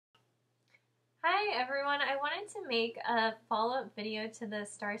Hi everyone, I wanted to make a follow-up video to the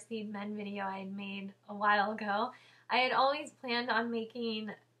Starseed Men video I had made a while ago. I had always planned on making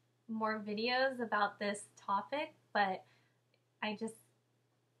more videos about this topic, but I just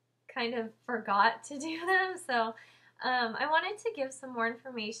kind of forgot to do them. So I wanted to give some more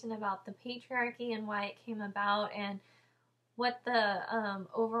information about the patriarchy and why it came about and what the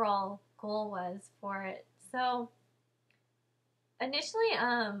overall goal was for it. So initially,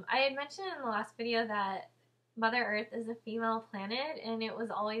 I had mentioned in the last video that Mother Earth is a female planet and it was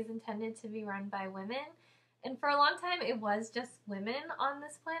always intended to be run by women. And for a long time, it was just women on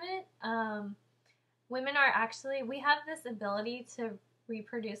this planet. Women are actually, we have this ability to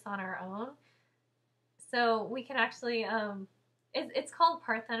reproduce on our own. So we can actually, it's called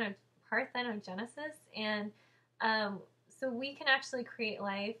parthenogenesis. And so we can actually create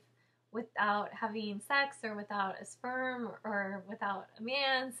life without having sex or without a sperm or without a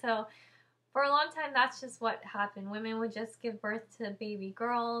man. So for a long time, that's just what happened. Women would just give birth to baby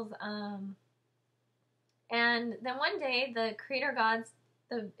girls. And then one day, the creator gods,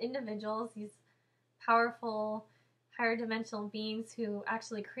 the individuals, these powerful, higher dimensional beings who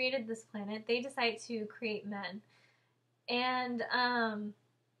actually created this planet, they decide to create men. And I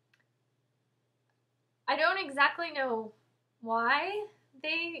don't exactly know why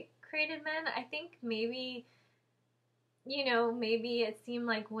they created men. I think maybe, maybe it seemed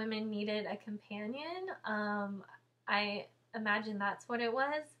like women needed a companion. I imagine that's what it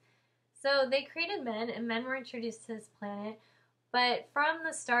was. So they created men, and men were introduced to this planet. But from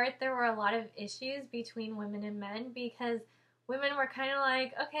the start, there were a lot of issues between women and men because women were kind of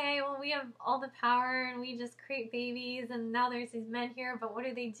like, okay, well, we have all the power and we just create babies, and now there's these men here, but what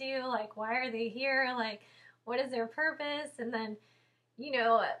do they do? Like, why are they here? Like, what is their purpose? And then,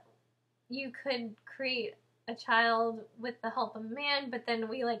 you could create a child with the help of a man, but then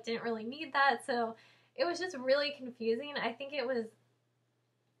we didn't really need that. So it was just really confusing. I think there was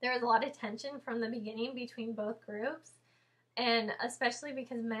a lot of tension from the beginning between both groups, and especially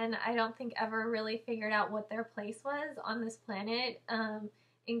because men, I don't think ever really figured out what their place was on this planet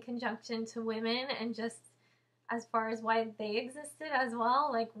in conjunction to women, and just as far as why they existed as well,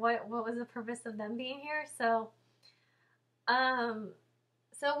 like what was the purpose of them being here. So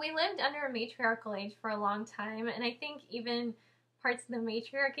so we lived under a matriarchal age for a long time, and I think even parts of the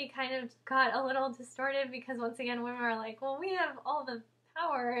matriarchy kind of got a little distorted because once again, women are like, well, we have all the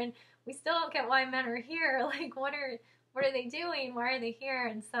power and we still don't get why men are here. Like, what are they doing? Why are they here?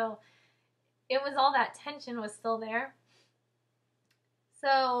 And so it was all that tension was still there.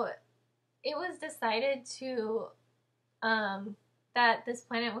 So it was decided to that this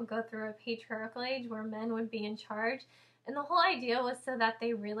planet would go through a patriarchal age where men would be in charge. And the whole idea was so that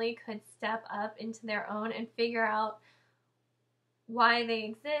they really could step up into their own and figure out why they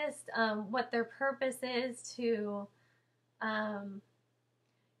exist, what their purpose is, to come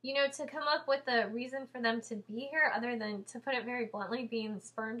up with a reason for them to be here other than, to put it very bluntly, being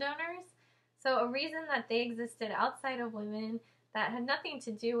sperm donors. So a reason that they existed outside of women that had nothing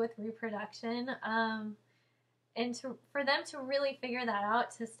to do with reproduction, and for them to really figure that out,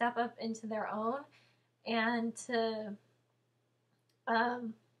 to step up into their own and to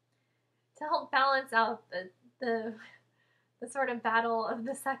help balance out the sort of battle of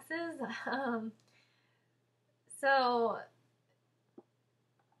the sexes. So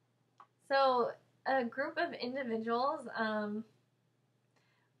a group of individuals,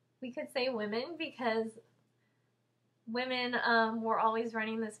 we could say women, because women were always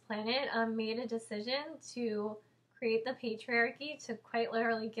running this planet, made a decision to create the patriarchy, to quite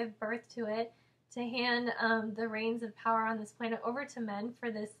literally give birth to it, to hand the reins of power on this planet over to men for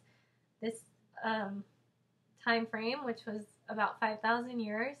this time frame, which was about 5,000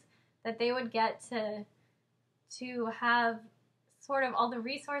 years, that they would get to have sort of all the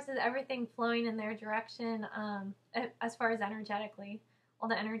resources, everything flowing in their direction, as far as energetically, all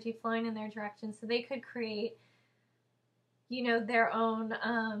the energy flowing in their direction, so they could create, their own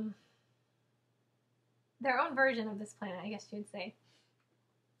version of this planet, I guess you'd say.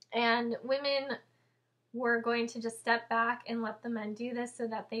 And women were going to just step back and let the men do this so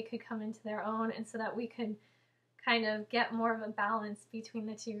that they could come into their own, and so that we could kind of get more of a balance between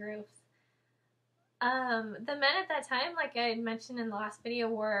the two groups. The men at that time, like I had mentioned in the last video,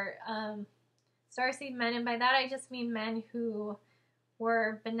 were Starseed men, and by that I just mean men who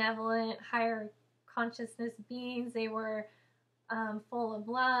were benevolent, higher consciousness beings. They were full of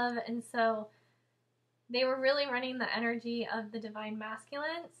love, and so they were really running the energy of the divine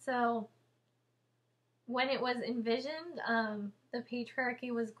masculine. So when it was envisioned, the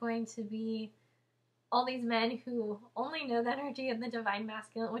patriarchy was going to be all these men who only know the energy of the divine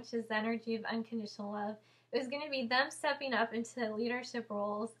masculine, which is the energy of unconditional love. It was going to be them stepping up into leadership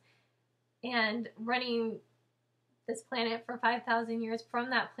roles and running this planet for 5,000 years from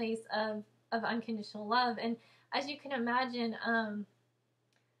that place of unconditional love. And as you can imagine,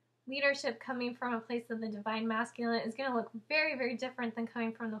 leadership coming from a place of the divine masculine is going to look very, very different than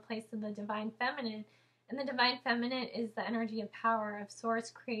coming from the place of the divine feminine. And the divine feminine is the energy of power, of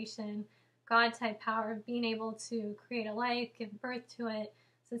source creation, God-type power, of being able to create a life, give birth to it,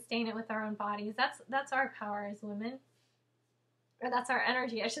 sustain it with our own bodies. That's our power as women. Or that's our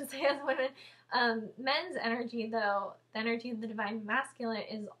energy, I should say, as women. Men's energy, though, the energy of the divine masculine,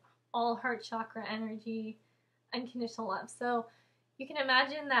 is all heart chakra energy, unconditional love. So you can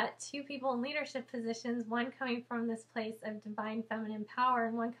imagine that two people in leadership positions, one coming from this place of divine feminine power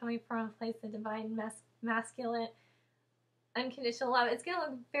and one coming from a place of divine masculine unconditional love, it's going to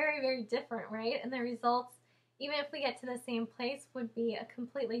look very, very different, right? And the results, even if we get to the same place, would be a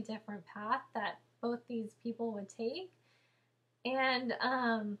completely different path that both these people would take. And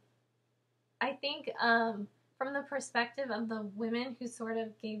I think from the perspective of the women who sort of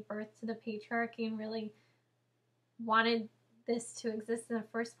gave birth to the patriarchy and really wanted this to exist in the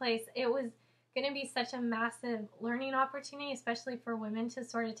first place, it was going to be such a massive learning opportunity, especially for women, to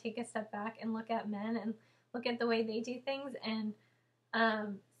sort of take a step back and look at men and look at the way they do things and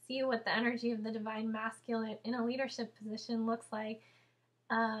see what the energy of the divine masculine in a leadership position looks like,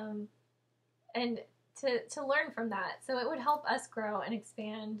 and to learn from that. So it would help us grow and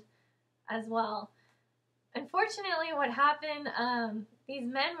expand as well. Unfortunately, what happened, these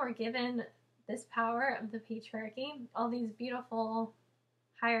men were given this power of the patriarchy, all these beautiful,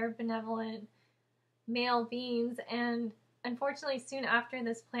 higher, benevolent male beings, and unfortunately, soon after,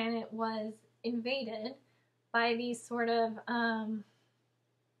 this planet was invaded by these sort of,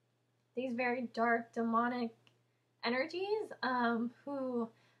 these very dark, demonic energies, who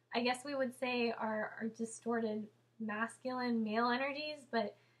I guess we would say are distorted masculine male energies,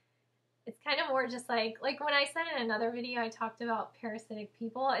 but it's kind of more just like when I said in another video I talked about parasitic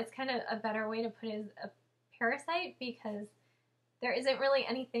people, it's kind of a better way to put it as a parasite, because there isn't really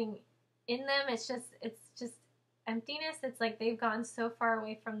anything in them. It's just emptiness. It's like they've gone so far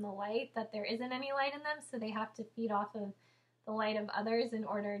away from the light that there isn't any light in them, so they have to feed off of the light of others in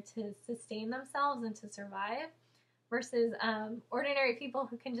order to sustain themselves and to survive, versus ordinary people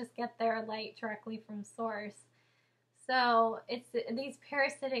who can just get their light directly from source. So it's these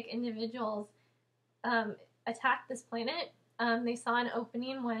parasitic individuals attacked this planet. They saw an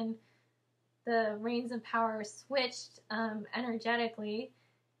opening when the reins of power switched energetically,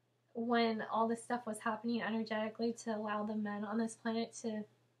 when all this stuff was happening energetically, to allow the men on this planet to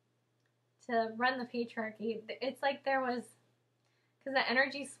run the patriarchy. It's like there was, because the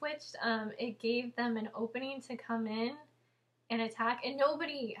energy switched, it gave them an opening to come in and attack, and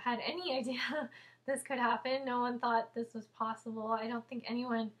nobody had any idea this could happen. No one thought this was possible. I don't think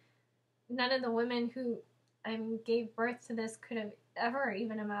none of the women who gave birth to this could have ever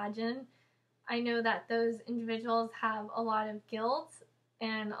even imagined. I know that those individuals have a lot of guilt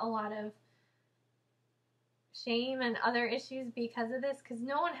and a lot of shame and other issues because of this, because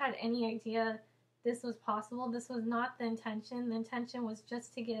no one had any idea this was possible. This was not the intention. The intention was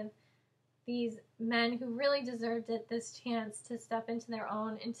just to give these men who really deserved it this chance to step into their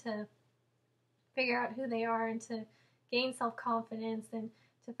own and to figure out who they are and to gain self-confidence and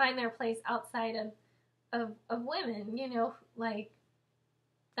to find their place outside of women, you know, like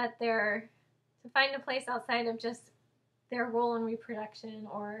that to find a place outside of just their role in reproduction,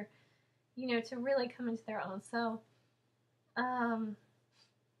 or, you know, to really come into their own. So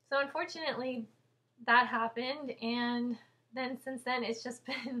unfortunately that happened, and then since then it's just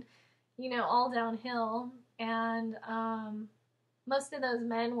been, you know, all downhill, and most of those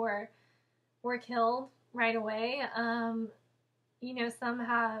men were killed right away. You know, some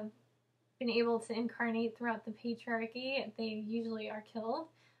have been able to incarnate throughout the patriarchy. They usually are killed,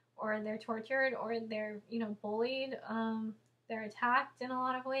 or they're tortured, or they're, you know, bullied. They're attacked in a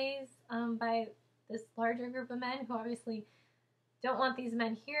lot of ways by this larger group of men who obviously don't want these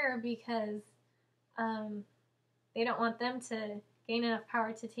men here, because they don't want them to gain enough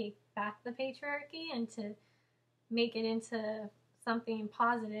power to take back the patriarchy and to make it into something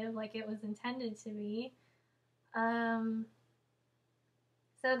positive like it was intended to be.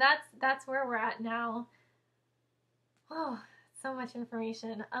 So that's where we're at now. Oh, so much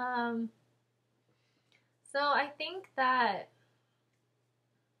information. So I think that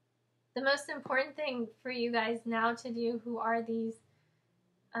the most important thing for you guys now to do, who are these,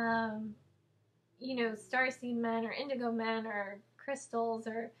 you know, starseed men or indigo men or crystals,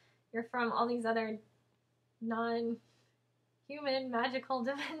 or you're from all these other non-human magical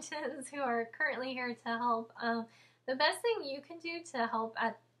dimensions who are currently here to help. The best thing you can do to help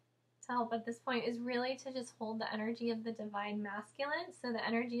at this point is really to just hold the energy of the divine masculine, so the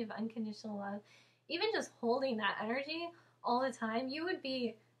energy of unconditional love. Even just holding that energy all the time, you would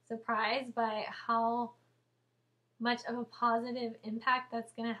be surprised by how much of a positive impact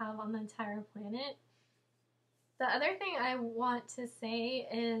that's going to have on the entire planet. The other thing I want to say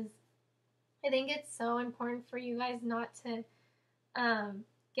is I think it's so important for you guys not to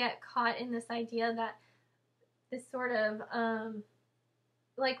get caught in this idea that this sort of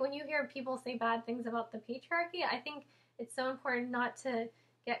like when you hear people say bad things about the patriarchy, I think it's so important not to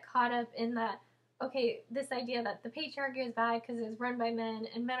get caught up in that, okay, this idea that the patriarchy is bad because it's run by men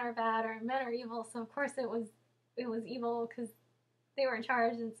and men are bad or men are evil, so of course it was evil because they were in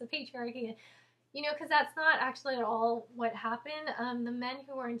charge and it's the patriarchy. You know, because that's not actually at all what happened. The men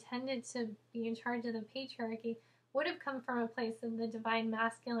who were intended to be in charge of the patriarchy would have come from a place of the divine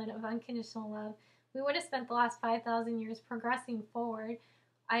masculine, of unconditional love. We would have spent the last 5,000 years progressing forward.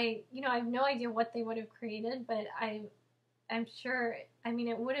 I have no idea what they would have created, but I'm sure, I mean,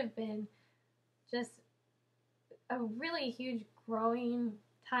 it would have been just a really huge growing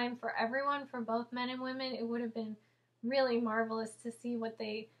time for everyone, for both men and women. It would have been really marvelous to see what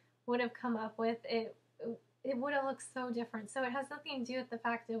they would have come up with. It would have looked so different. So it has nothing to do with the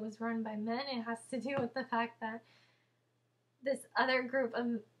fact it was run by men. It has to do with the fact that this other group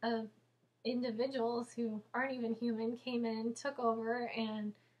of individuals who aren't even human came in, took over,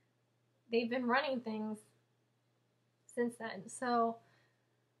 and they've been running things since then. So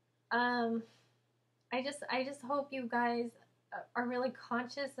I just hope you guys are really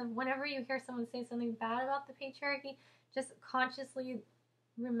conscious of whenever you hear someone say something bad about the patriarchy, just consciously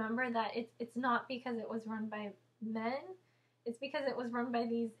remember that it's not because it was run by men. It's because it was run by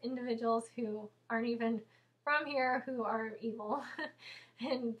these individuals who aren't even from here, who are evil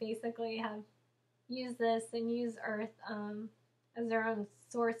and basically have used this and used Earth as their own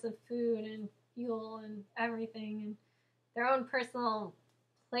source of food and fuel and everything, and their own personal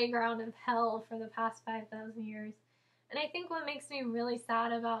playground of hell for the past 5,000 years. And I think what makes me really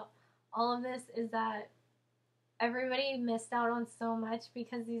sad about all of this is that everybody missed out on so much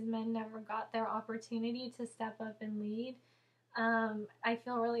because these men never got their opportunity to step up and lead. I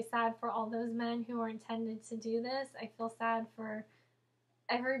feel really sad for all those men who were intended to do this. I feel sad for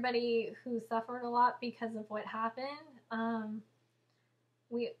everybody who suffered a lot because of what happened.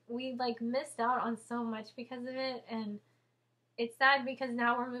 We like missed out on so much because of it, and it's sad because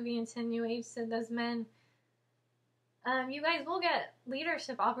now we're moving into a new age, so those men, you guys will get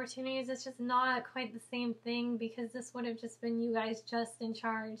leadership opportunities. It's just not quite the same thing because this would have just been you guys just in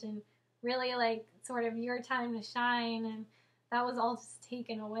charge and really like sort of your time to shine, and that was all just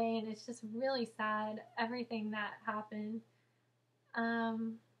taken away, and it's just really sad, everything that happened.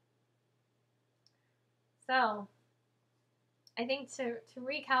 So I think to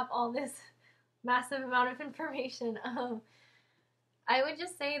recap all this massive amount of information, I would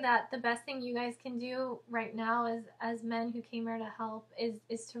just say that the best thing you guys can do right now as men who came here to help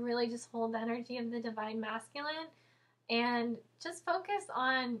is to really just hold the energy of the divine masculine and just focus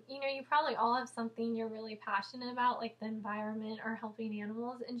on, you probably all have something you're really passionate about, like the environment or helping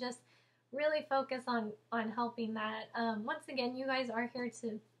animals, and just really focus on helping that. Once again, you guys are here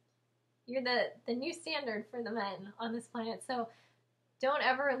you're the new standard for the men on this planet, so don't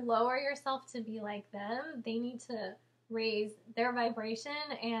ever lower yourself to be like them. They need to raise their vibration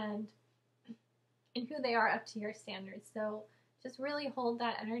and who they are up to your standards. So just really hold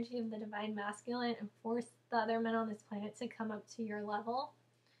that energy of the divine masculine and force the other men on this planet to come up to your level.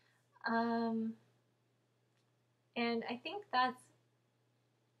 And I think that's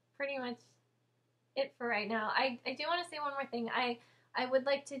pretty much it for right now. I do want to say one more thing. I would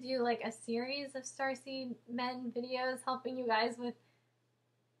like to do like a series of Starseed men videos helping you guys with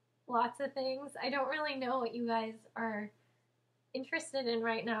lots of things. I don't really know what you guys are interested in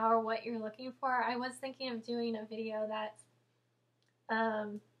right now or what you're looking for. I was thinking of doing a video that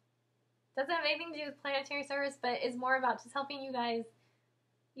doesn't have anything to do with planetary service, but is more about just helping you guys,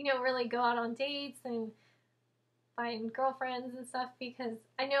 really go out on dates and find girlfriends and stuff, because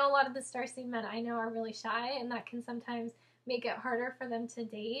I know a lot of the Starseed men I know are really shy, and that can sometimes make it harder for them to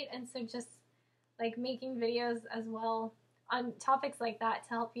date. And so just like making videos as well on topics like that to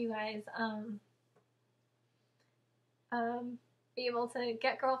help you guys be able to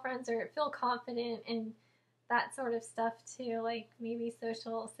get girlfriends or feel confident in that sort of stuff too, like maybe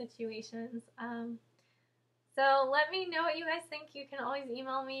social situations. So let me know what you guys think. You can always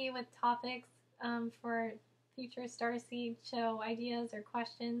email me with topics for future Starseed show ideas or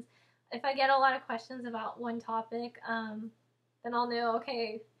questions. if I get a lot of questions about one topic, then I'll know,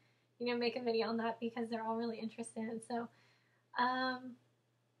 okay, make a video on that because they're all really interested. And so,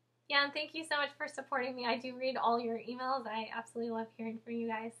 yeah, and thank you so much for supporting me. I do read all your emails. I absolutely love hearing from you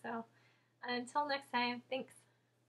guys. So until next time, thanks.